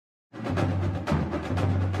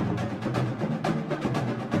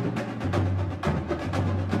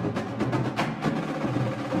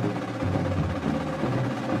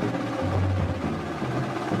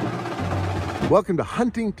Welcome to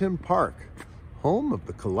Huntington Park, home of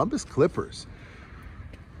the Columbus Clippers.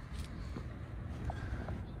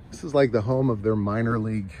 This is like the home of their minor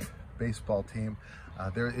league baseball team.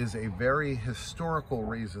 There is a very historical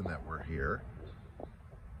reason that we're here.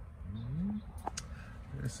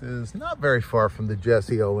 This is not very far from the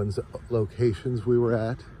Jesse Owens locations we were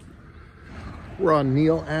at. We're on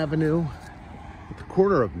Neal Avenue at the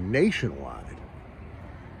corner of Nationwide,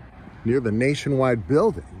 near the Nationwide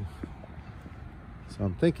building. So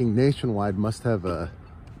I'm thinking Nationwide must have a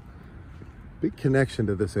big connection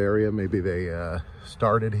to this area. Maybe they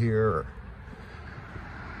started here,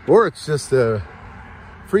 or it's just a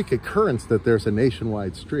freak occurrence that there's a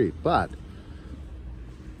Nationwide street. But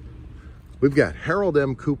we've got Harold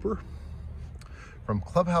M. Cooper, from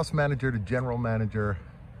clubhouse manager to general manager.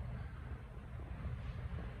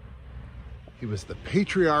 He was the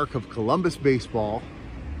patriarch of Columbus baseball.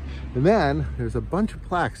 And then there's a bunch of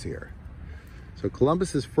plaques here. So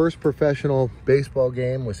Columbus's first professional baseball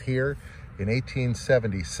game was here in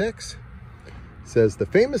 1876. It says the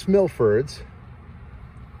famous Milfords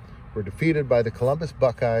were defeated by the Columbus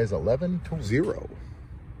Buckeyes 11-0.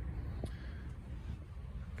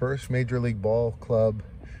 First Major League Ball club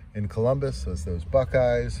in Columbus was those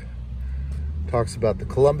Buckeyes. Talks about the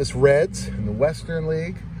Columbus Reds in the Western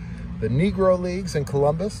League, the Negro Leagues in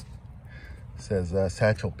Columbus. Says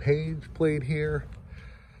Satchel Paige played here.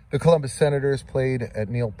 The Columbus Senators played at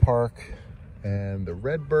Neal Park, and the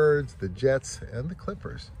Redbirds, the Jets, and the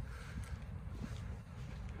Clippers.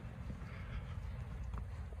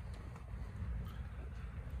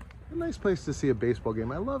 A nice place to see a baseball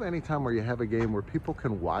game. I love any time where you have a game where people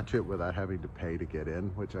can watch it without having to pay to get in,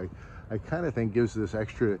 which I kind of think gives this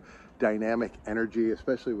extra dynamic energy,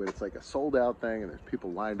 especially when it's like a sold out thing and there's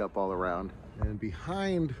people lined up all around. And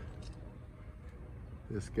behind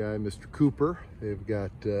this guy, Mr. Cooper, they've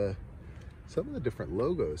got some of the different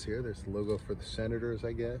logos here. There's the logo for the Senators,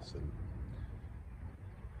 I guess. And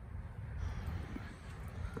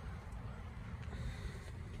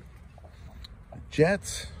the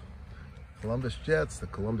Jets, Columbus Jets, the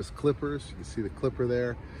Columbus Clippers. You can see the Clipper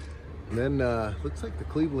there. And then looks like the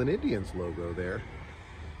Cleveland Indians logo there.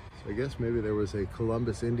 So I guess maybe there was a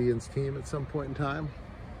Columbus Indians team at some point in time.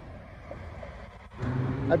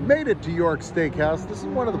 I've made it to York Steakhouse. This is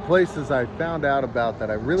one of the places I found out about that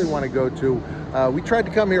I really want to go to. We tried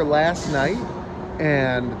to come here last night,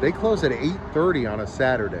 and they close at 8:30 on a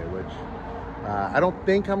Saturday, which I don't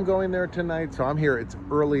think I'm going there tonight. So I'm here. It's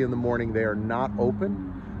early in the morning. They are not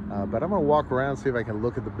open, but I'm going to walk around, see if I can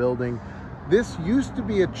look at the building. This used to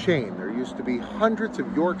be a chain. There used to be hundreds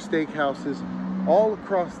of York Steakhouses all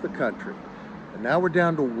across the country. And now we're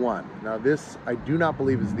down to one. Now this, I do not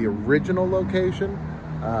believe, is the original location.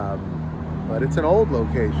 But it's an old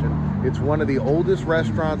location. It's one of the oldest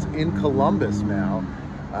restaurants in Columbus now.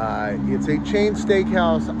 It's a chain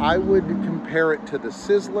steakhouse. I would compare it to the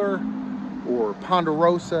Sizzler or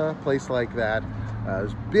Ponderosa, a place like that. It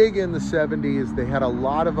was big in the 70s. They had a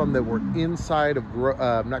lot of them that were inside of,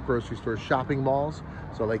 not grocery stores, shopping malls.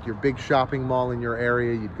 So like your big shopping mall in your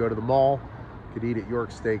area, you'd go to the mall, could eat at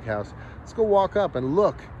York Steakhouse. Let's go walk up and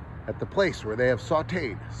look at the place where they have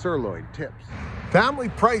sauteed sirloin tips. Family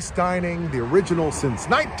price dining, the original since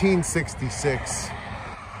 1966.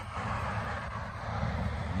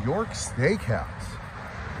 York Steakhouse.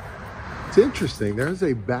 It's interesting, there's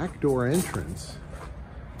a back door entrance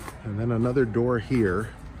and then another door here.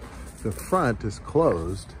 The front is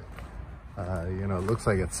closed. You know, it looks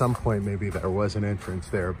like at some point maybe there was an entrance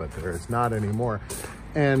there, but there is not anymore.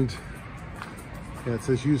 And it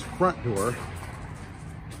says use front door,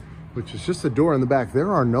 which is just a door in the back.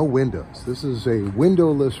 There are no windows. This is a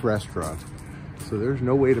windowless restaurant. So there's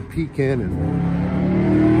no way to peek in and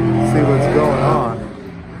see what's going on.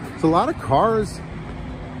 There's a lot of cars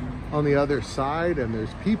on the other side, and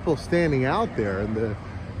there's people standing out there. And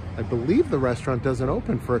I believe the restaurant doesn't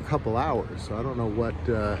open for a couple hours. So I don't know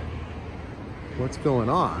what's going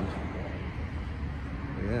on.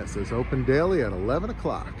 Yeah, it says open daily at 11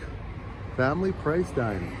 o'clock. Family price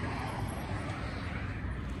dining.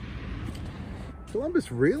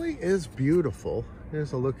 Columbus really is beautiful.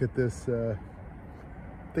 Here's a look at this,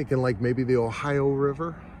 thinking like maybe the Ohio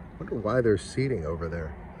River. Wonder why there's seating over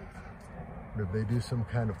there. Wonder if they do some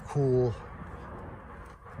kind of cool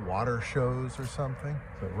water shows or something.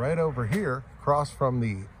 So right over here, across from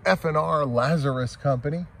the F&R Lazarus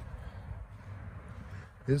Company,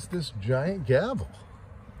 is this giant gavel.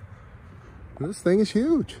 This thing is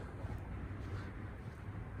huge.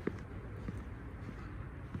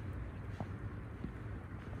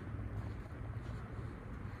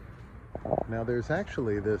 Now there's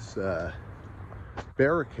actually this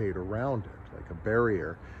barricade around it. like a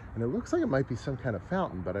barrier, and it looks like it might be some kind of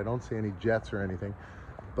fountain, but I don't see any jets or anything.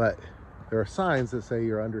 But there are signs that say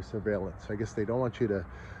you're under surveillance. I guess they don't want you to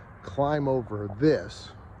climb over this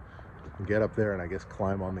and get up there and I guess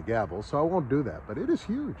climb on the gavel, so I won't do that. But it is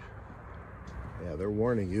huge. Yeah, they're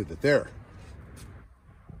warning you that there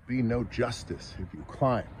will be no justice if you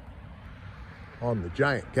climb on the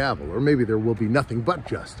giant gavel, or maybe there will be nothing but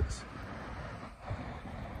justice.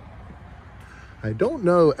 I don't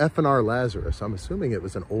know F&R Lazarus. I'm assuming it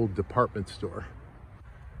was an old department store.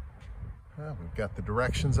 Well, we've got the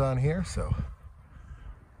directions on here, so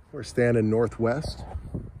we're standing northwest.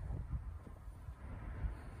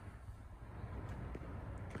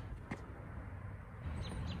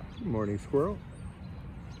 Good morning, squirrel.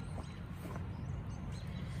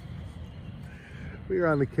 We are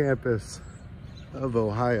on the campus of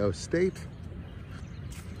Ohio State.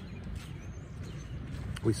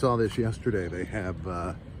 We saw this yesterday. They have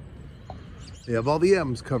all the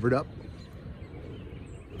M's covered up.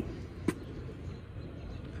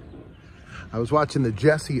 I was watching the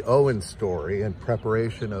Jesse Owens story in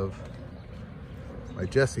preparation of my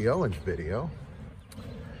Jesse Owens video.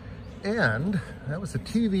 And that was a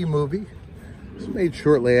TV movie. It was made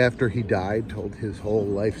shortly after he died, told his whole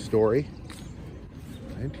life story.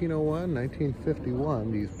 1901,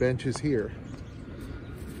 1951, these benches here.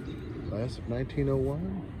 Class of 1901.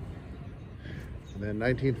 And then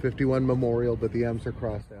 1951 memorial, but the M's are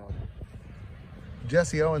crossed out.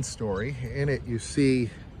 Jesse Owens story. In it, you see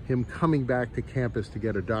him coming back to campus to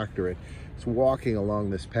get a doctorate. He's walking along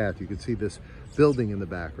this path. You can see this building in the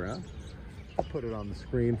background. I'll put it on the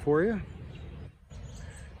screen for you.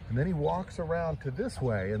 And then he walks around to this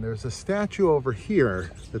way, and there's a statue over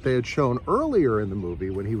here that they had shown earlier in the movie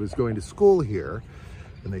when he was going to school here.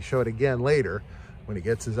 And they show it again later when he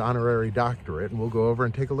gets his honorary doctorate, and we'll go over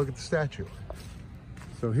and take a look at the statue.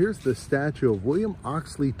 So here's the statue of William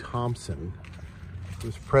Oxley Thompson, who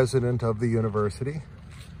was president of the university.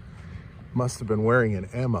 Must have been wearing an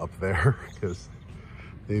M up there because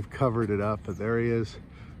they've covered it up, but there he is,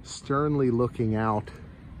 sternly looking out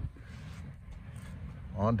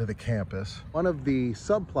onto the campus. One of the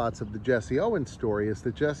subplots of the Jesse Owens story is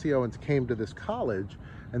that Jesse Owens came to this college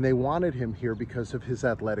and they wanted him here because of his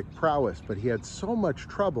athletic prowess, but he had so much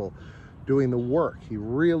trouble doing the work. He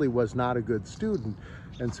really was not a good student,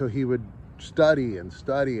 and so he would study and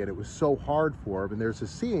study, and it was so hard for him. And there's a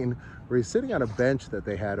scene where he's sitting on a bench that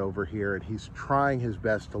they had over here, and he's trying his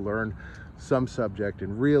best to learn some subject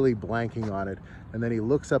and really blanking on it. And then he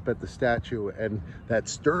looks up at the statue, and that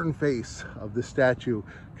stern face of the statue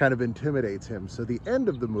kind of intimidates him. So the end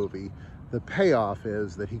of the movie, the payoff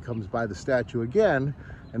is that he comes by the statue again,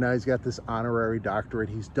 and now he's got this honorary doctorate.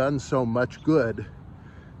 He's done so much good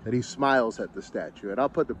that he smiles at the statue. And I'll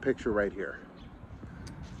put the picture right here.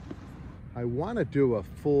 I want to do a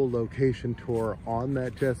full location tour on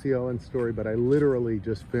that Jesse Owens story, but I literally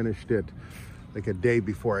just finished it like a day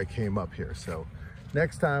before I came up here. So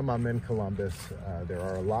next time I'm in Columbus, there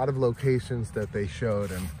are a lot of locations that they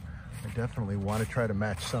showed, and I definitely want to try to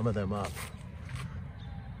match some of them up.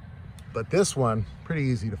 But this one, pretty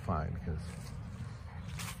easy to find because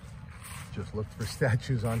just looked for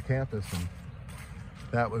statues on campus, and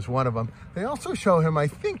that was one of them. They also show him, I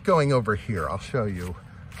think, going over here. I'll show you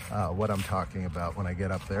what I'm talking about when I get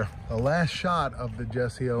up there. The last shot of the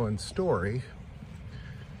Jesse Owens story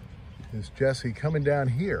is Jesse coming down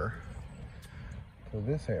here to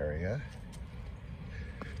this area,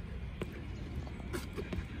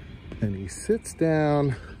 and he sits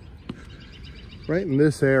down right in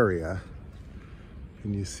this area,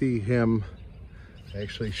 and you see him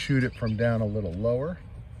actually shoot it from down a little lower.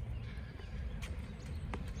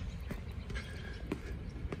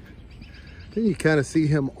 Then you kind of see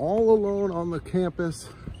him all alone on the campus.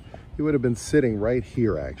 He would have been sitting right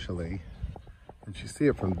here, actually. And you see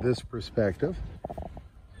it from this perspective.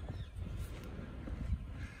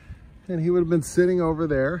 And he would have been sitting over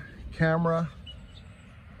there. Camera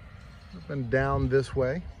would have been down this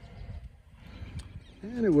way.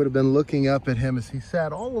 And it would have been looking up at him as he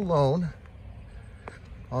sat all alone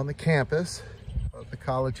on the campus of the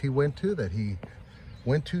college he went to, that he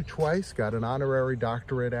went to twice, got an honorary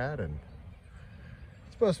doctorate at, and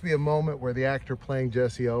supposed to be a moment where the actor playing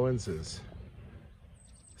Jesse Owens is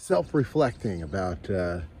self-reflecting about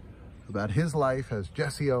his life as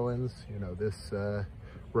Jesse Owens. You know, this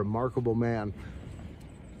remarkable man.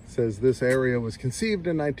 Says this area was conceived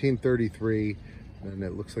in 1933, and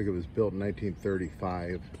it looks like it was built in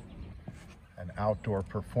 1935. An outdoor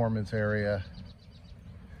performance area.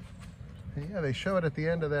 And yeah, they show it at the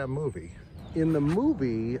end of that movie. In the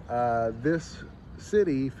movie, this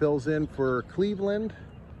city fills in for Cleveland,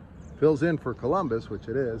 fills in for Columbus, which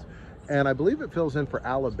it is, and I believe it fills in for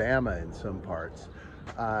Alabama in some parts.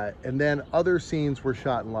 And then other scenes were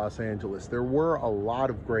shot in Los Angeles. There were a lot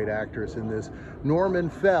of great actors in this. Norman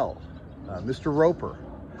Fell, Mr. Roper,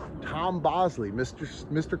 Tom Bosley,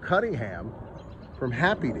 Mr. Cunningham from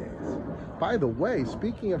Happy Days. By the way,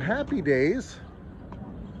 speaking of Happy Days,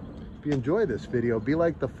 if you enjoy this video, be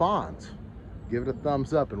like the Fonz. Give it a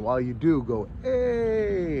thumbs up, and while you do, go,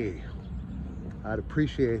 hey! I'd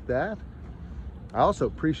appreciate that. I also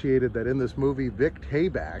appreciated that in this movie, Vic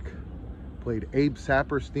Tayback played Abe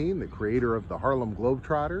Saperstein, the creator of the Harlem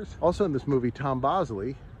Globetrotters. Also in this movie, Tom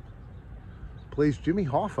Bosley plays Jimmy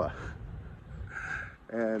Hoffa.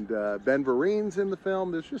 And Ben Vereen's in the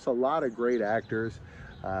film. There's just a lot of great actors.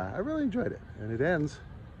 I really enjoyed it. And it ends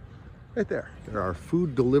right there. There are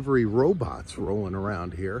food delivery robots rolling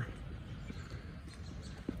around here.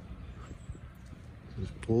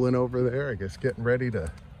 Just pulling over there, I guess getting ready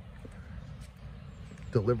to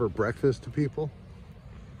deliver breakfast to people.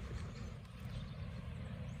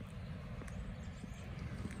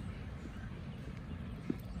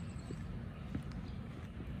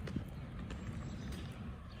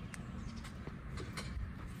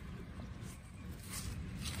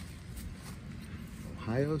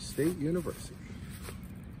 Ohio State University.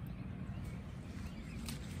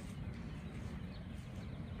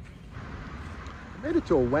 Made it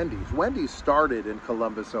to a Wendy's. Wendy's started in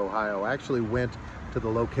Columbus, Ohio. I actually went to the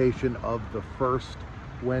location of the first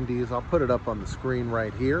Wendy's. I'll put it up on the screen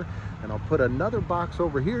right here, and I'll put another box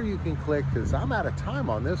over here you can click, because I'm out of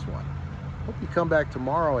time on this one. Hope you come back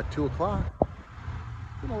tomorrow at 2 o'clock.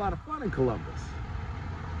 It's been a lot of fun in Columbus.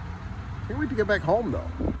 Can't wait to get back home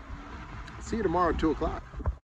though. See you tomorrow at 2 o'clock.